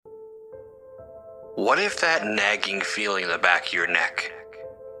What if that nagging feeling in the back of your neck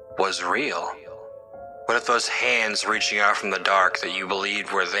was real? What if those hands reaching out from the dark that you believed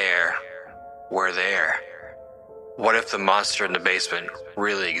were there were there? What if the monster in the basement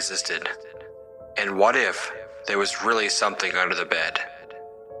really existed? And what if there was really something under the bed?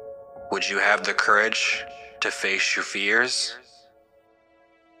 Would you have the courage to face your fears?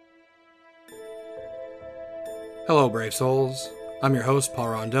 Hello, brave souls. I'm your host, Paul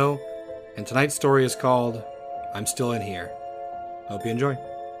Rondeau, and tonight's story is called I'm Still in Here. Hope you enjoy.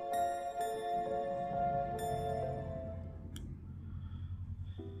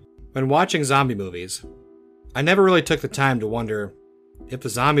 When watching zombie movies, I never really took the time to wonder if the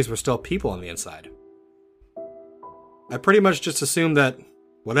zombies were still people on the inside. I pretty much just assumed that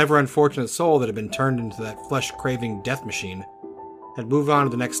whatever unfortunate soul that had been turned into that flesh-craving death machine had moved on to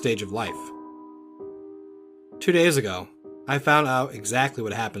the next stage of life. 2 days ago, I found out exactly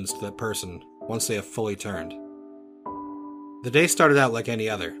what happens to that person once they have fully turned. The day started out like any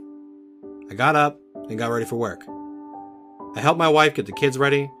other. I got up and got ready for work. I helped my wife get the kids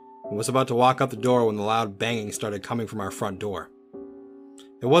ready and was about to walk out the door when the loud banging started coming from our front door.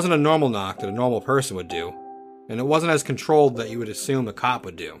 It wasn't a normal knock that a normal person would do, and it wasn't as controlled that you would assume a cop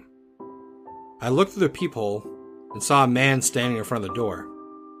would do. I looked through the peephole and saw a man standing in front of the door.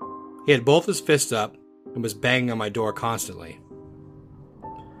 He had both his fists up and was banging on my door constantly.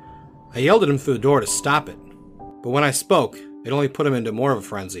 I yelled at him through the door to stop it, but when I spoke, it only put him into more of a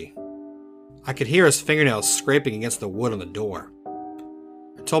frenzy. I could hear his fingernails scraping against the wood on the door.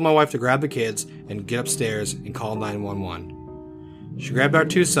 I told my wife to grab the kids and get upstairs and call 911. She grabbed our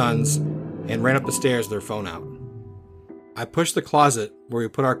 2 sons and ran up the stairs with her phone out. I pushed the closet where we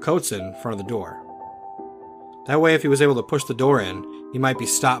put our coats in front of the door. That way, if he was able to push the door in, he might be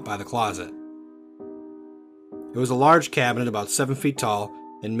stopped by the closet. It was a large cabinet about 7 feet tall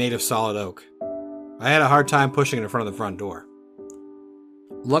and made of solid oak. I had a hard time pushing it in front of the front door.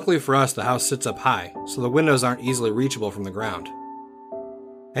 Luckily for us, the house sits up high, so the windows aren't easily reachable from the ground.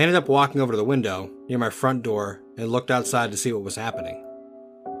 I ended up walking over to the window near my front door and looked outside to see what was happening.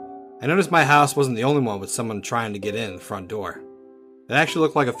 I noticed my house wasn't the only one with someone trying to get in the front door. It actually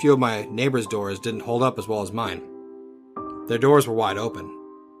looked like a few of my neighbors' doors didn't hold up as well as mine. Their doors were wide open.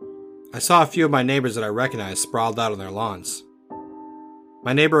 I saw a few of my neighbors that I recognized sprawled out on their lawns.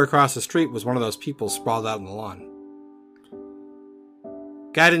 My neighbor across the street was one of those people sprawled out on the lawn.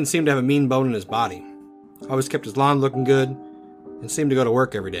 Guy didn't seem to have a mean bone in his body. Always kept his lawn looking good and seemed to go to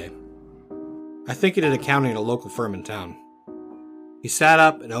work every day. I think he did accounting at a local firm in town. He sat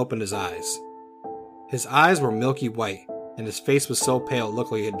up and opened his eyes. His eyes were milky white, and his face was so pale it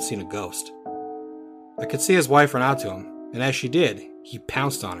looked like he had seen a ghost. I could see his wife run out to him, and as she did, he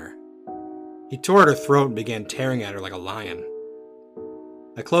pounced on her. He tore at her throat and began tearing at her like a lion.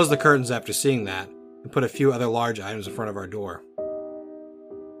 I closed the curtains after seeing that and put a few other large items in front of our door.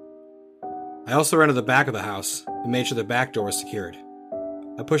 I also ran to the back of the house and made sure the back door was secured.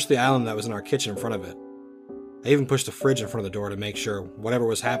 I pushed the island that was in our kitchen in front of it. I even pushed the fridge in front of the door to make sure whatever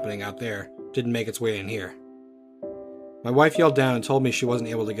was happening out there didn't make its way in here. My wife yelled down and told me she wasn't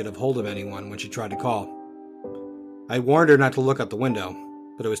able to get a hold of anyone when she tried to call. I warned her not to look out the window,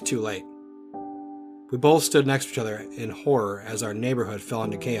 but it was too late. We both stood next to each other in horror as our neighborhood fell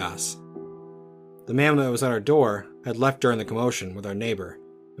into chaos. The man that was at our door had left during the commotion with our neighbor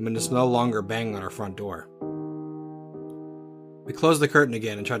and was no longer banging on our front door. We closed the curtain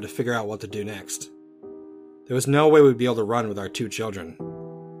again and tried to figure out what to do next. There was no way we'd be able to run with our 2 children.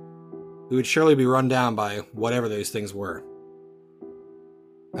 We would surely be run down by whatever those things were.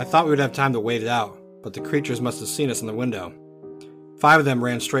 I thought we would have time to wait it out, but the creatures must have seen us in the window. 5 of them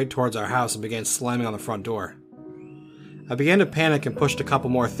ran straight towards our house and began slamming on the front door. I began to panic and pushed a couple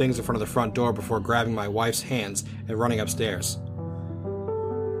more things in front of the front door before grabbing my wife's hands and running upstairs.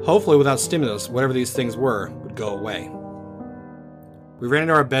 Hopefully, without stimulus, whatever these things were would go away. We ran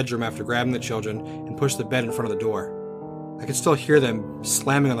into our bedroom after grabbing the children and pushed the bed in front of the door. I could still hear them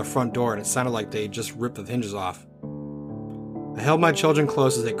slamming on the front door, and it sounded like they just ripped the hinges off. I held my children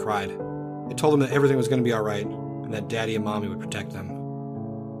close as they cried. I told them that everything was going to be alright, and that Daddy and Mommy would protect them.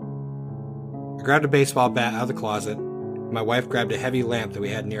 I grabbed a baseball bat out of the closet, and my wife grabbed a heavy lamp that we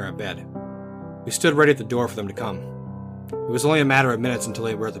had near our bed. We stood ready at the door for them to come. It was only a matter of minutes until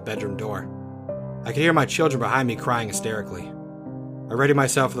they were at the bedroom door. I could hear my children behind me crying hysterically. I readied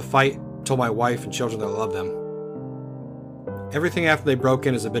myself for the fight and told my wife and children that I loved them. Everything after they broke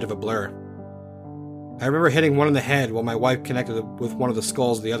in is a bit of a blur. I remember hitting one in the head while my wife connected with one of the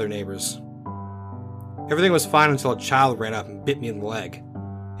skulls of the other neighbors. Everything was fine until a child ran up and bit me in the leg.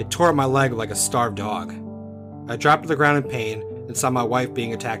 It tore at my leg like a starved dog. I dropped to the ground in pain and saw my wife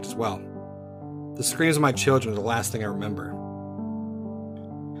being attacked as well. The screams of my children are the last thing I remember.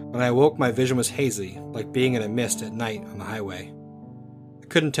 When I awoke, my vision was hazy, like being in a mist at night on the highway. I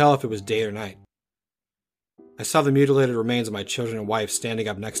couldn't tell if it was day or night. I saw the mutilated remains of my children and wife standing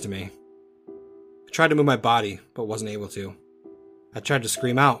up next to me. I tried to move my body, but wasn't able to. I tried to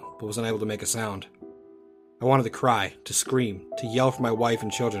scream out, but was unable to make a sound. I wanted to cry, to scream, to yell for my wife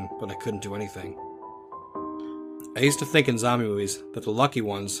and children, but I couldn't do anything. I used to think in zombie movies that the lucky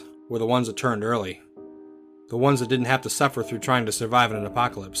ones were the ones that turned early. The ones that didn't have to suffer through trying to survive in an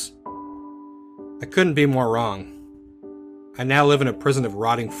apocalypse. I couldn't be more wrong. I now live in a prison of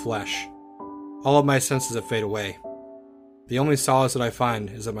rotting flesh. All of my senses have faded away. The only solace that I find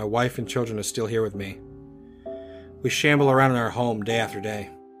is that my wife and children are still here with me. We shamble around in our home day after day.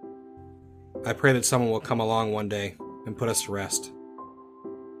 I pray that someone will come along one day and put us to rest.